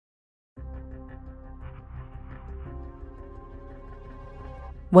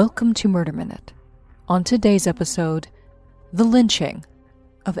Welcome to Murder Minute. On today's episode, the lynching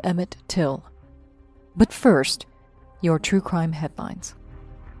of Emmett Till. But first, your true crime headlines.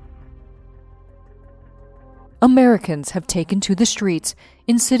 Americans have taken to the streets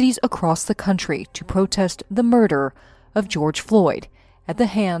in cities across the country to protest the murder of George Floyd at the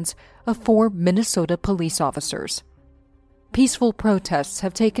hands of 4 Minnesota police officers. Peaceful protests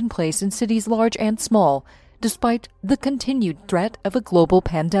have taken place in cities large and small, despite the continued threat of a global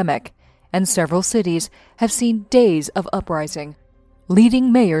pandemic, and several cities have seen days of uprising,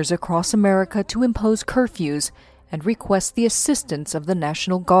 leading mayors across America to impose curfews and request the assistance of the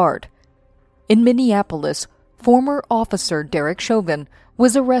National Guard. In Minneapolis, former officer Derek Chauvin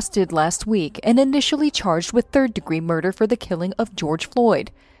was arrested last week and initially charged with third-degree murder for the killing of George Floyd.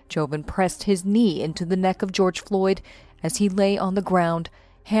 Chauvin pressed his knee into the neck of George Floyd as he lay on the ground,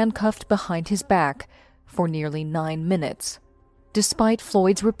 handcuffed behind his back, for nearly 9 minutes, despite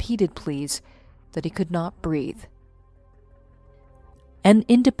Floyd's repeated pleas that he could not breathe. An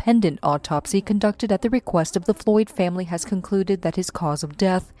independent autopsy conducted at the request of the Floyd family has concluded that his cause of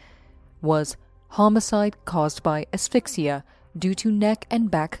death was homicide caused by asphyxia due to neck and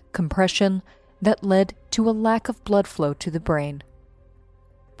back compression that led to a lack of blood flow to the brain.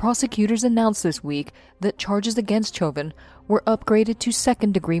 Prosecutors announced this week that charges against Chauvin were upgraded to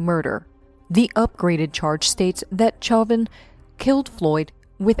second-degree murder. The upgraded charge states that Chauvin killed Floyd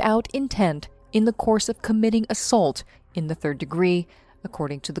without intent in the course of committing assault in the third degree,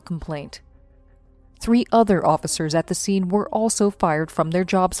 according to the complaint. 3 other officers at the scene were also fired from their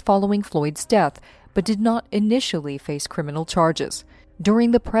jobs following Floyd's death, but did not initially face criminal charges.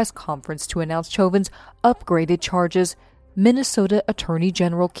 During the press conference to announce Chauvin's upgraded charges, Minnesota Attorney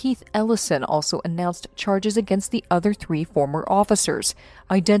General Keith Ellison also announced charges against the other 3 former officers,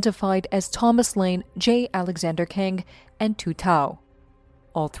 identified as Thomas Lane, J. Alexander Kang, and Tu Tao.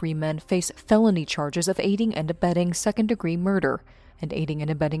 All 3 men face felony charges of aiding and abetting second-degree murder and aiding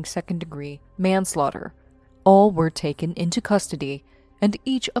and abetting second-degree manslaughter. All were taken into custody, and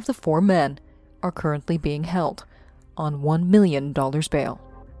each of the 4 men are currently being held on $1 million bail.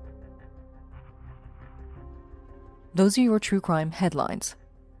 Those are your true crime headlines.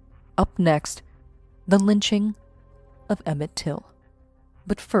 Up next, the lynching of Emmett Till.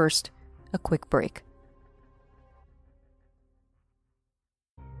 But first, a quick break.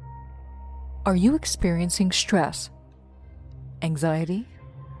 Are you experiencing stress, anxiety?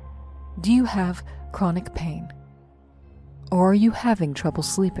 Do you have chronic pain? Or are you having trouble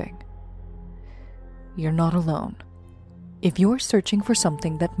sleeping? You're not alone. If you're searching for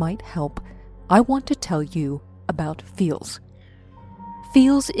something that might help, I want to tell you about Feals.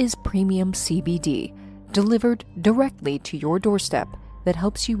 Feals is premium CBD delivered directly to your doorstep that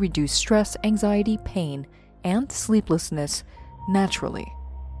helps you reduce stress, anxiety, pain, and sleeplessness naturally.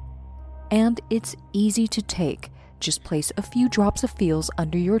 And it's easy to take. Just place a few drops of Feals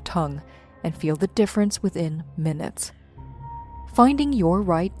under your tongue and feel the difference within minutes. Finding your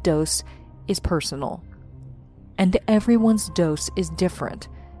right dose is personal, and everyone's dose is different.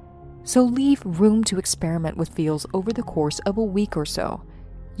 So leave room to experiment with Feals over the course of a week or so.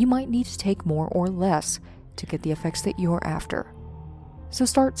 You might need to take more or less to get the effects that you're after. So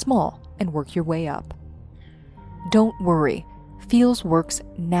start small and work your way up. Don't worry, Feals works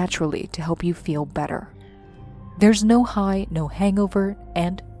naturally to help you feel better. There's no high, no hangover,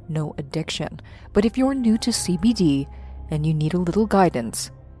 and no addiction. But if you're new to CBD and you need a little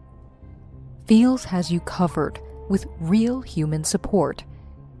guidance, Feals has you covered with real human support.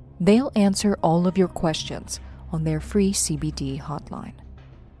 They'll answer all of your questions on their free CBD hotline.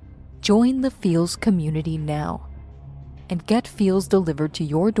 Join the Feals community now and get Feals delivered to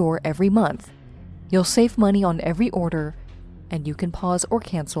your door every month. You'll save money on every order, and you can pause or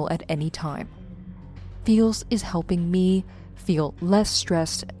cancel at any time. Feals is helping me feel less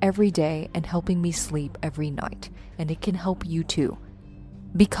stressed every day and helping me sleep every night, and it can help you too.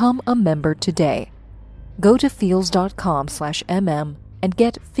 Become a member today. Go to feals.com/mm and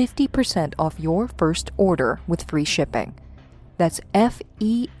get 50% off your first order with free shipping. That's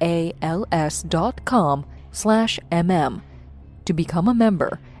feals.com/mm to become a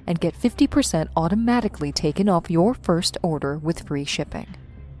member and get 50% automatically taken off your first order with free shipping.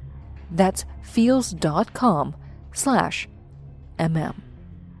 That's feals.com/mm.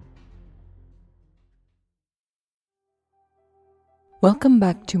 Welcome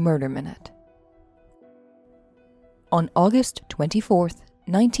back to Murder Minute. On August 24th,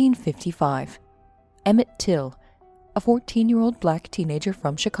 1955, Emmett Till, a 14-year-old black teenager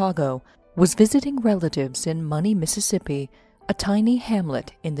from Chicago, was visiting relatives in Money, Mississippi, a tiny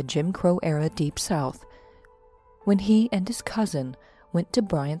hamlet in the Jim Crow-era Deep South, when he and his cousin went to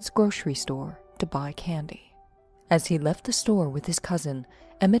Bryant's grocery store to buy candy. As he left the store with his cousin,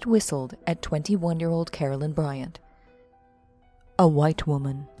 Emmett whistled at 21-year-old Carolyn Bryant, a white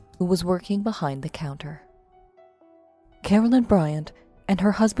woman who was working behind the counter. Carolyn Bryant and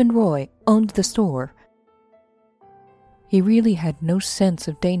her husband Roy owned the store. He really had no sense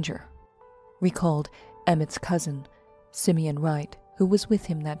of danger, recalled Emmett's cousin, Simeon Wright, who was with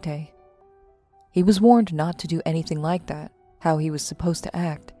him that day. He was warned not to do anything like that, how he was supposed to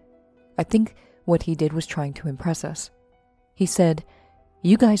act. I think what he did was trying to impress us. He said,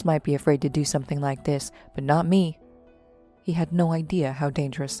 "You guys might be afraid to do something like this, but not me." He had no idea how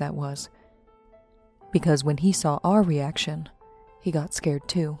dangerous that was, because when he saw our reaction, he got scared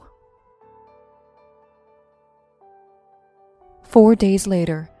too. 4 days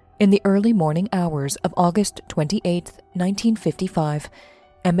later, in the early morning hours of August 28, 1955,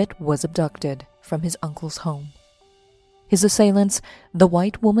 Emmett was abducted from his uncle's home. His assailants, the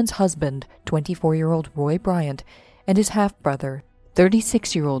white woman's husband, 24-year-old Roy Bryant, and his half-brother,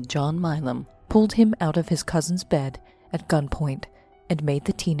 36-year-old John Milam, pulled him out of his cousin's bed at gunpoint and made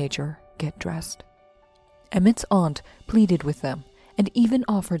the teenager get dressed. Emmett's aunt pleaded with them and even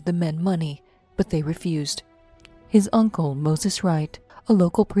offered the men money, but they refused. His uncle, Moses Wright, a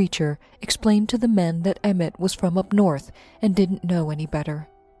local preacher, explained to the men that Emmett was from up north and didn't know any better.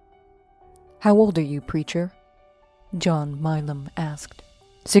 "How old are you, preacher?" John Milam asked.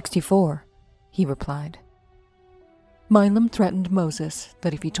 64, he replied. Milam threatened Moses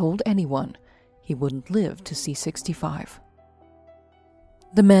that if he told anyone, he wouldn't live to see 65.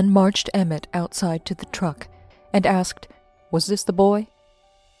 The men marched Emmett outside to the truck and asked, "Was this the boy?"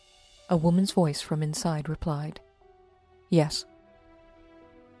 A woman's voice from inside replied, "Yes."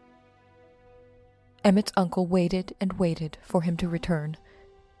 Emmett's uncle waited and waited for him to return.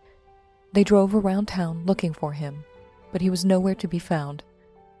 They drove around town looking for him, but he was nowhere to be found.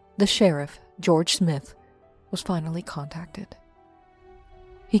 The sheriff, George Smith, was finally contacted.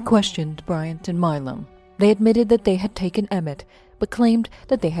 He questioned Bryant and Milam. They admitted that they had taken Emmett, but claimed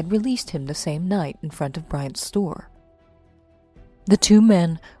that they had released him the same night in front of Bryant's store. The two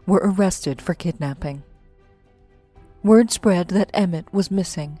men were arrested for kidnapping. Word spread that Emmett was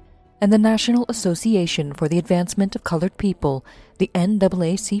missing, and the National Association for the Advancement of Colored People, the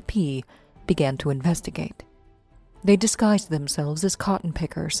NAACP, began to investigate. They disguised themselves as cotton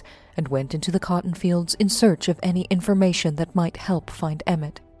pickers and went into the cotton fields in search of any information that might help find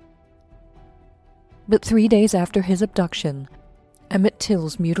Emmett. But 3 days after his abduction, Emmett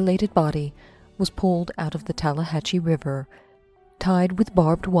Till's mutilated body was pulled out of the Tallahatchie River, tied with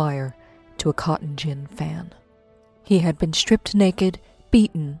barbed wire to a cotton gin fan. He had been stripped naked,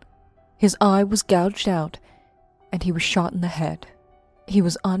 beaten, his eye was gouged out, and he was shot in the head. He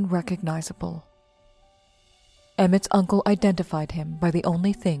was unrecognizable. Emmett's uncle identified him by the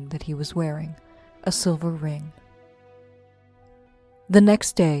only thing that he was wearing, a silver ring. The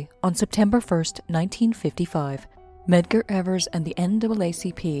next day, on September 1st, 1955, Medgar Evers and the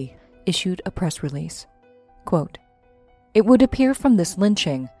NAACP issued a press release. Quote, "It would appear from this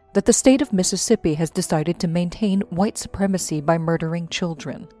lynching that the state of Mississippi has decided to maintain white supremacy by murdering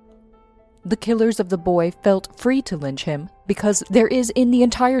children. The killers of the boy felt free to lynch him because there is in the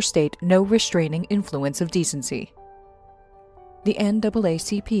entire state no restraining influence of decency." The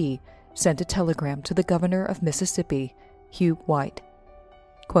NAACP sent a telegram to the governor of Mississippi, Hugh White.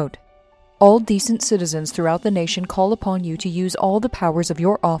 Quote, "All decent citizens throughout the nation call upon you to use all the powers of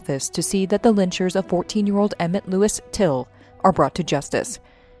your office to see that the lynchers of 14-year-old Emmett Lewis Till are brought to justice.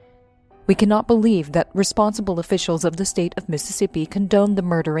 We cannot believe that responsible officials of the state of Mississippi condone the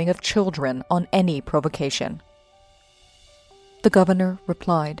murdering of children on any provocation." The governor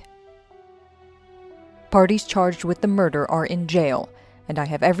replied, "Parties charged with the murder are in jail, and I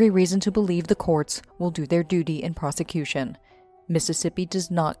have every reason to believe the courts will do their duty in prosecution. Mississippi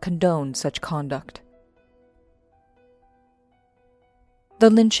does not condone such conduct." The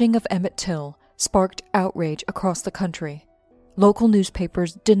lynching of Emmett Till sparked outrage across the country. Local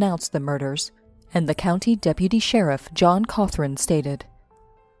newspapers denounced the murders, and the county deputy sheriff, John Cothran, stated,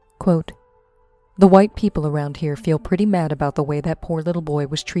 quote, "The white people around here feel pretty mad about the way that poor little boy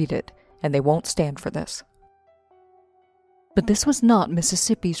was treated, and they won't stand for this." But this was not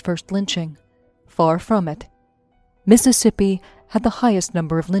Mississippi's first lynching. Far from it. Mississippi had the highest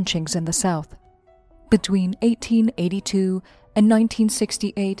number of lynchings in the South. Between 1882 and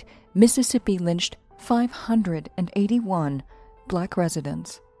 1968, Mississippi lynched 581 black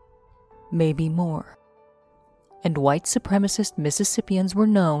residents, maybe more. And white supremacist Mississippians were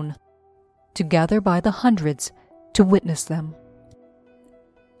known to gather by the hundreds to witness them.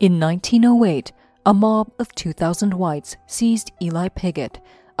 In 1908, a mob of 2,000 whites seized Eli Piggott,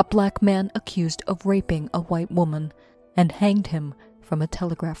 a black man accused of raping a white woman, and hanged him from a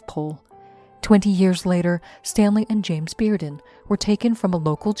telegraph pole. 20 years later, Stanley and James Bearden were taken from a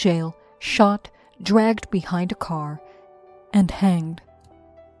local jail, shot, dragged behind a car, and hanged.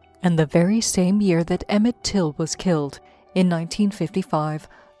 And the very same year that Emmett Till was killed, in 1955,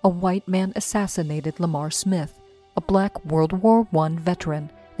 a white man assassinated Lamar Smith, a black World War I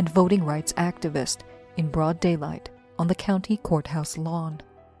veteran and voting rights activist, in broad daylight on the county courthouse lawn.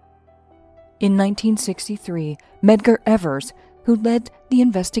 In 1963, Medgar Evers, who led the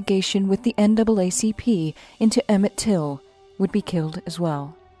investigation with the NAACP into Emmett Till, would be killed as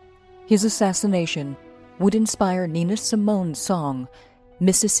well. His assassination would inspire Nina Simone's song,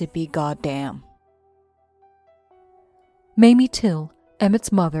 Mississippi Goddamn. Mamie Till,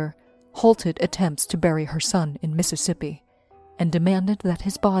 Emmett's mother, halted attempts to bury her son in Mississippi and demanded that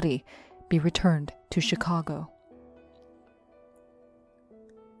his body be returned to Chicago.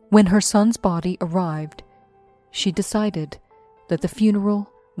 When her son's body arrived, she decided that the funeral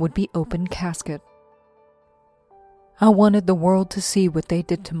would be open casket. I wanted the world to see what they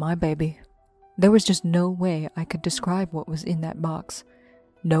did to my baby. There was just no way I could describe what was in that box.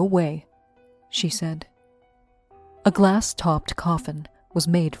 No way, she said. A glass-topped coffin was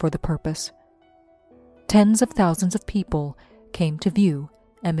made for the purpose. Tens of thousands of people came to view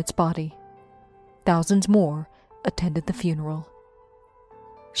Emmett's body. Thousands more attended the funeral.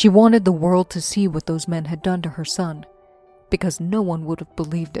 She wanted the world to see what those men had done to her son, because no one would have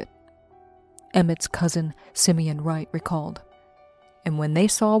believed it. Emmett's cousin Simeon Wright recalled. And when they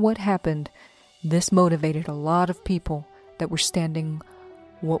saw what happened, this motivated a lot of people that were standing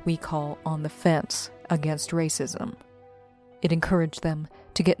what we call on the fence against racism. It encouraged them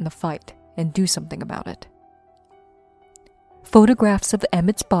to get in the fight and do something about it. Photographs of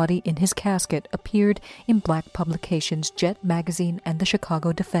Emmett's body in his casket appeared in black publications Jet Magazine and the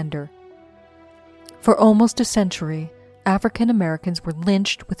Chicago Defender. For almost a century, African Americans were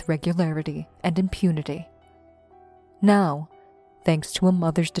lynched with regularity and impunity. Now, thanks to a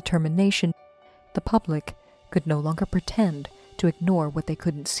mother's determination, the public could no longer pretend to ignore what they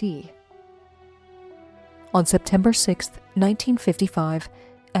couldn't see. On September 6, 1955,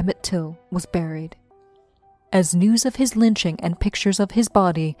 Emmett Till was buried. As news of his lynching and pictures of his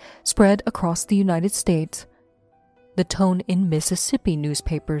body spread across the United States, the tone in Mississippi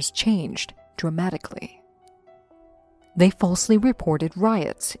newspapers changed dramatically. They falsely reported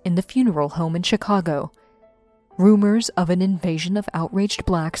riots in the funeral home in Chicago. Rumors of an invasion of outraged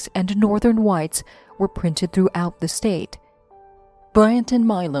blacks and northern whites were printed throughout the state. Bryant and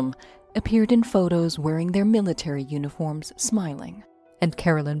Milam appeared in photos wearing their military uniforms smiling, and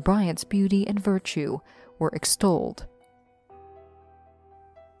Carolyn Bryant's beauty and virtue were extolled.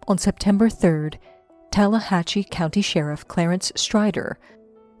 On September 3rd, Tallahatchie County Sheriff Clarence Strider,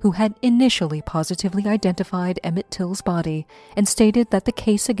 who had initially positively identified Emmett Till's body and stated that the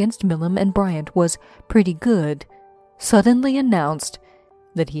case against Milam and Bryant was pretty good, suddenly announced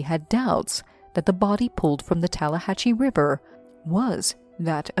that he had doubts that the body pulled from the Tallahatchie River was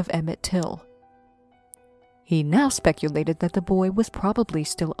that of Emmett Till. He now speculated that the boy was probably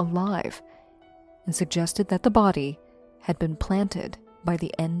still alive and suggested that the body had been planted by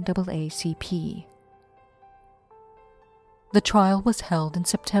the NAACP. The trial was held in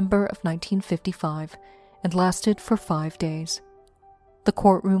September of 1955 and lasted for 5 days. The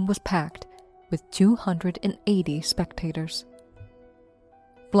courtroom was packed with 280 spectators.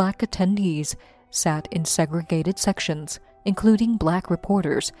 Black attendees sat in segregated sections, including black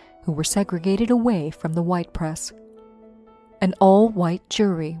reporters who were segregated away from the white press. An all-white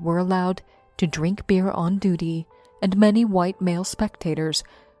jury were allowed to drink beer on duty, and many white male spectators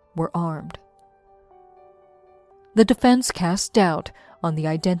were armed. The defense cast doubt on the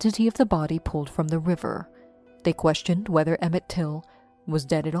identity of the body pulled from the river. They questioned whether Emmett Till was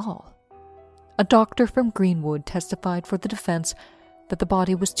dead at all. A doctor from Greenwood testified for the defense that the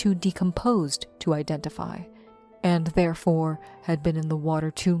body was too decomposed to identify, and therefore had been in the water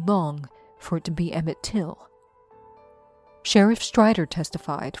too long for it to be Emmett Till. Sheriff Strider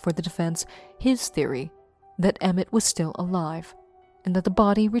testified for the defense his theory that Emmett was still alive, and that the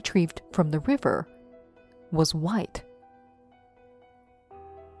body retrieved from the river was white.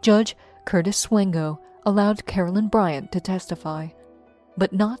 Judge Curtis Swengo allowed Carolyn Bryant to testify,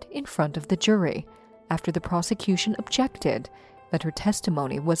 but not in front of the jury, after the prosecution objected that her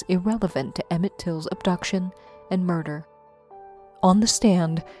testimony was irrelevant to Emmett Till's abduction and murder. On the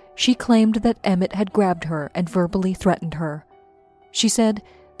stand, she claimed that Emmett had grabbed her and verbally threatened her. She said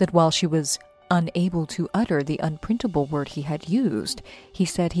that while she was unable to utter the unprintable word he had used, he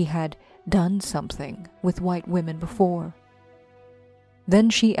said he had done something with white women before. Then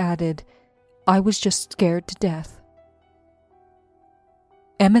she added, "I was just scared to death."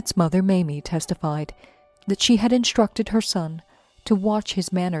 Emmett's mother, Mamie, testified that she had instructed her son to watch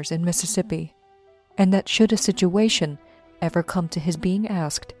his manners in Mississippi, and that should a situation ever come to his being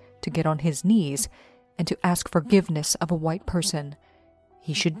asked to get on his knees and to ask forgiveness of a white person,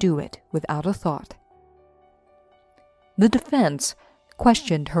 he should do it without a thought. The defense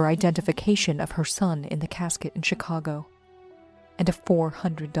questioned her identification of her son in the casket in Chicago and a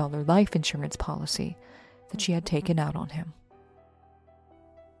 $400 life insurance policy that she had taken out on him.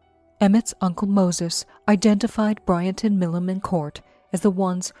 Emmett's Uncle Moses identified Bryant and Milam in court as the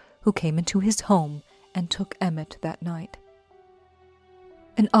ones who came into his home and took Emmett that night.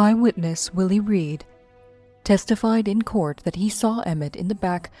 An eyewitness, Willie Reed, testified in court that he saw Emmett in the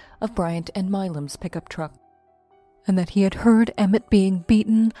back of Bryant and Milam's pickup truck, and that he had heard Emmett being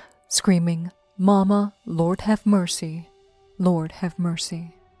beaten, screaming, "Mama, Lord have mercy, Lord have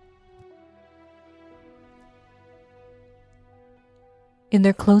mercy." In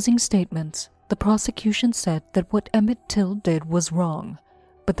their closing statements, the prosecution said that what Emmett Till did was wrong,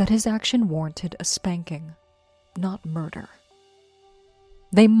 but that his action warranted a spanking, not murder.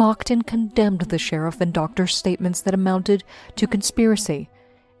 They mocked and condemned the sheriff and doctor's statements that amounted to conspiracy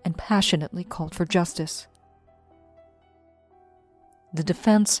and passionately called for justice. The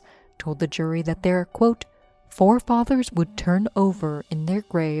defense told the jury that their, quote, forefathers would turn over in their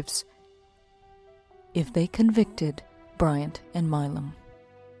graves if they convicted Bryant and Milam.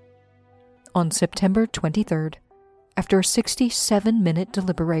 On September 23rd, after a 67-minute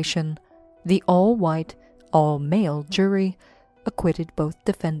deliberation, the all-white, all-male jury acquitted both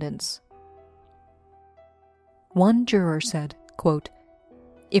defendants. One juror said, quote,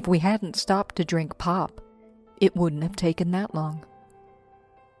 "If we hadn't stopped to drink pop, it wouldn't have taken that long."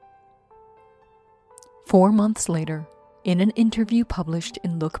 4 months later, in an interview published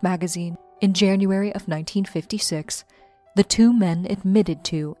in Look magazine in January of 1956, the two men admitted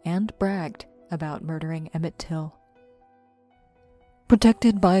to and bragged about murdering Emmett Till.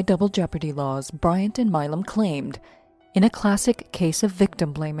 Protected by double jeopardy laws, Bryant and Milam claimed, in a classic case of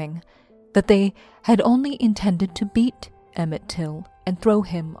victim blaming, that they had only intended to beat Emmett Till and throw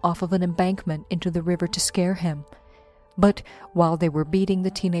him off of an embankment into the river to scare him. But while they were beating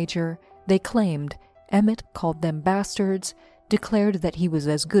the teenager, they claimed Emmett called them bastards, declared that he was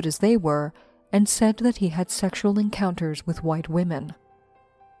as good as they were, and said that he had sexual encounters with white women.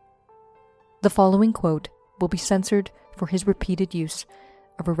 The following quote will be censored for his repeated use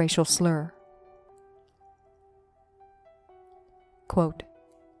of a racial slur. Quote,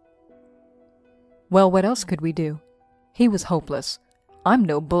 "Well, what else could we do? He was hopeless. I'm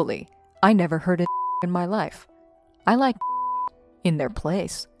no bully. I never heard a in my life. I like in their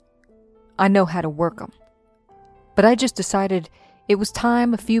place. I know how to work them. But I just decided it was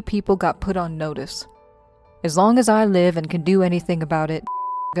time a few people got put on notice. As long as I live and can do anything about it,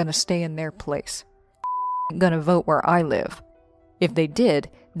 gonna stay in their place. Gonna vote where I live. If they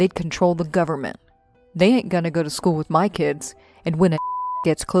did, they'd control the government. They ain't gonna go to school with my kids, and when a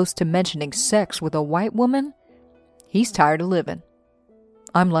gets close to mentioning sex with a white woman, he's tired of living.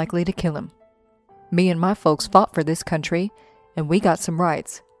 I'm likely to kill him. Me and my folks fought for this country, and we got some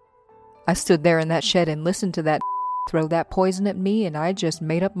rights. I stood there in that shed and listened to that throw that poison at me, and I just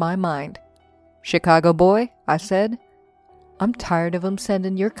made up my mind. Chicago boy, I said, I'm tired of 'em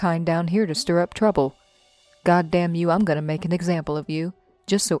sending your kind down here to stir up trouble. God damn you, I'm gonna make an example of you,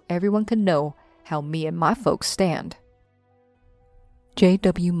 just so everyone can know how me and my folks stand."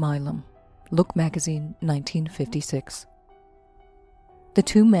 J.W. Milam, Look magazine, 1956. The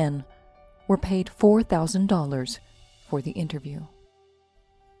two men were paid $4,000 for the interview.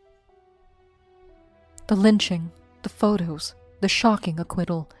 The lynching, the photos, the shocking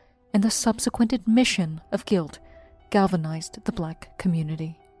acquittal, and the subsequent admission of guilt galvanized the black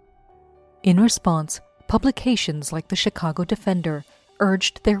community. In response, publications like the Chicago Defender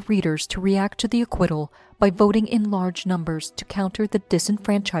urged their readers to react to the acquittal by voting in large numbers to counter the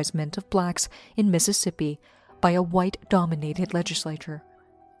disenfranchisement of blacks in Mississippi by a white-dominated legislature,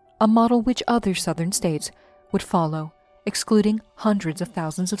 a model which other southern states would follow, excluding hundreds of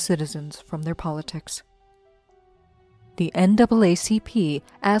thousands of citizens from their politics. The NAACP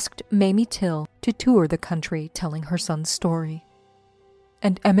asked Mamie Till to tour the country telling her son's story,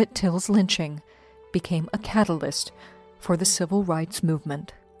 and Emmett Till's lynching became a catalyst for the civil rights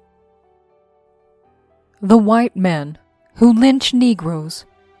movement. "The white men who lynch Negroes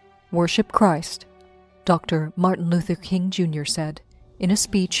worship Christ," Dr. Martin Luther King Jr. said in a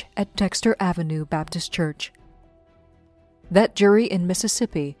speech at Dexter Avenue Baptist Church. That jury in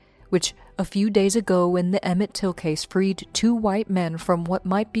Mississippi which a few days ago in the Emmett Till case freed 2 white men from what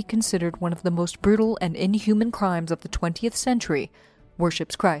might be considered one of the most brutal and inhuman crimes of the 20th century,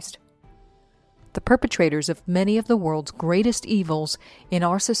 worships Christ. The perpetrators of many of the world's greatest evils in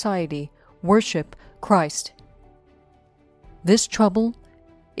our society worship Christ. This trouble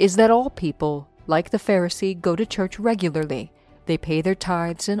is that all people, like the Pharisee, go to church regularly. They pay their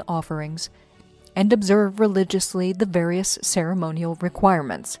tithes and offerings, and observe religiously the various ceremonial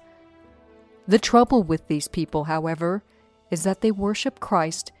requirements. The trouble with these people, however, is that they worship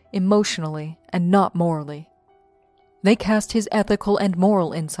Christ emotionally and not morally. They cast his ethical and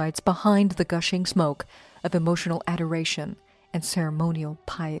moral insights behind the gushing smoke of emotional adoration and ceremonial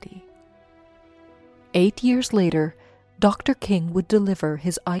piety. 8 years later, Dr. King would deliver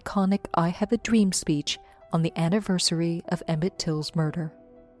his iconic I Have a Dream speech on the anniversary of Emmett Till's murder,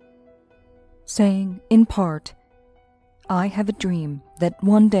 saying, in part, "I have a dream that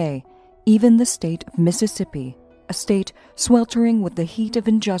one day even the state of Mississippi, a state sweltering with the heat of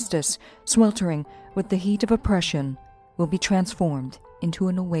injustice, sweltering with the heat of oppression, will be transformed into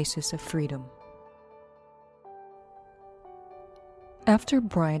an oasis of freedom." After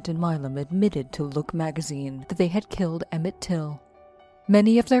Bryant and Milam admitted to Look magazine that they had killed Emmett Till,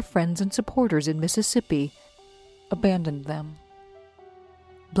 many of their friends and supporters in Mississippi abandoned them.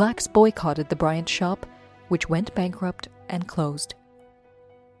 Blacks boycotted the Bryant shop, which went bankrupt and closed.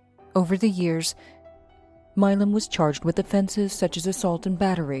 Over the years, Milam was charged with offenses such as assault and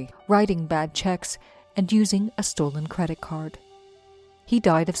battery, writing bad checks, and using a stolen credit card. He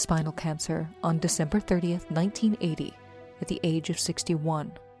died of spinal cancer on December 30th, 1980, at the age of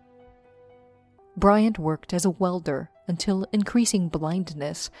 61. Bryant worked as a welder until increasing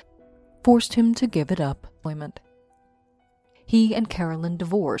blindness forced him to give it up. He and Carolyn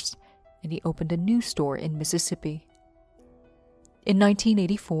divorced, and he opened a new store in Mississippi. In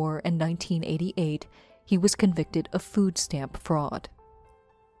 1984 and 1988, he was convicted of food stamp fraud.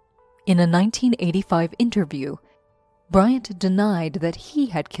 In a 1985 interview, Bryant denied that he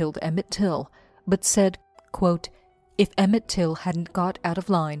had killed Emmett Till, but said, quote, "If Emmett Till hadn't got out of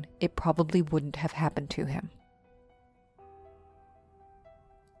line, it probably wouldn't have happened to him."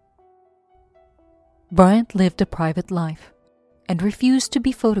 Bryant lived a private life and refused to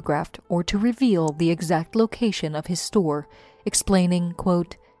be photographed or to reveal the exact location of his store, explaining,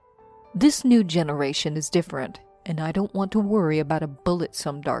 quote, "This new generation is different, and I don't want to worry about a bullet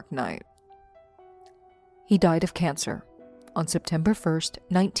some dark night." He died of cancer on September 1st,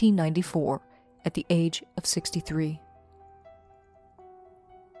 1994, at the age of 63.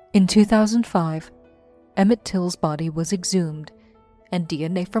 In 2005, Emmett Till's body was exhumed, and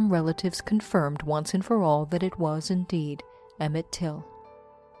DNA from relatives confirmed once and for all that it was indeed Emmett Till.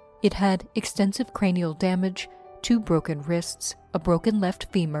 It had extensive cranial damage, 2 broken wrists, a broken left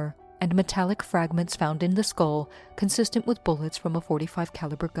femur, and metallic fragments found in the skull consistent with bullets from a .45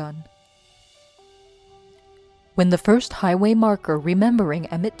 caliber gun. When the first highway marker remembering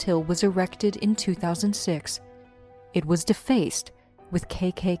Emmett Till was erected in 2006, it was defaced with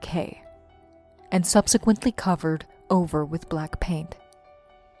KKK and subsequently covered over with black paint.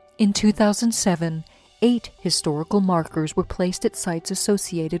 In 2007, 8 historical markers were placed at sites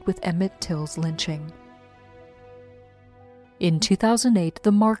associated with Emmett Till's lynching. In 2008,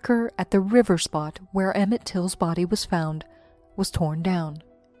 the marker at the river spot where Emmett Till's body was found was torn down.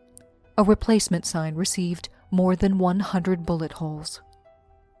 A replacement sign received more than 100 bullet holes.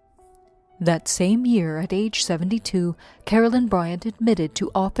 That same year, at age 72, Carolyn Bryant admitted to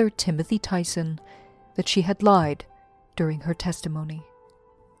author Timothy Tyson that she had lied during her testimony.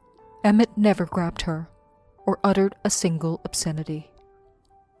 Emmett never grabbed her or uttered a single obscenity.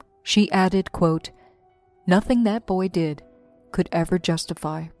 She added, quote, "Nothing that boy did could ever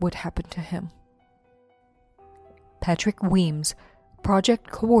justify what happened to him." Patrick Weems,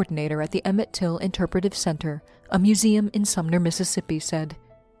 project coordinator at the Emmett Till Interpretive Center, a museum in Sumner, Mississippi, said,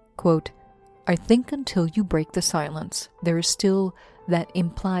 quote, "I think until you break the silence, there is still that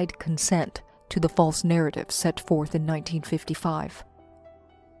implied consent to the false narrative set forth in 1955.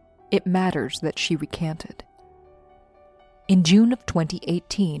 It matters that she recanted." In June of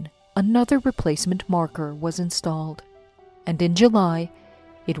 2018, another replacement marker was installed, and in July,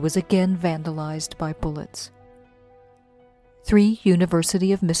 it was again vandalized by bullets. 3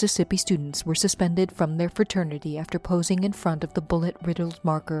 University of Mississippi students were suspended from their fraternity after posing in front of the bullet-riddled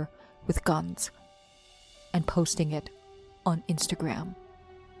marker with guns and posting it on Instagram.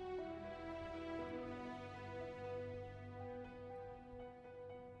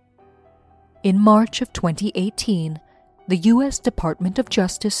 In March of 2018, the U.S. Department of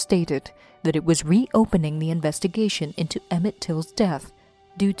Justice stated that it was reopening the investigation into Emmett Till's death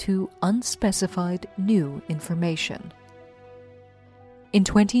due to unspecified new information. In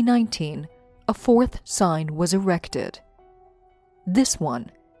 2019, a fourth sign was erected. This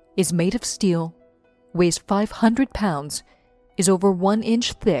one is made of steel, weighs 500 pounds, is over 1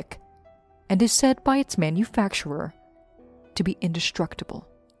 inch thick, and is said by its manufacturer to be indestructible.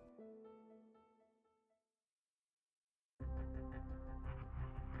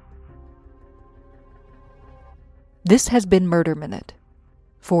 This has been Murder Minute.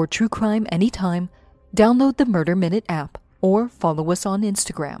 For true crime anytime, download the Murder Minute app or follow us on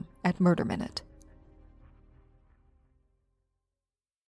Instagram at Murder Minute.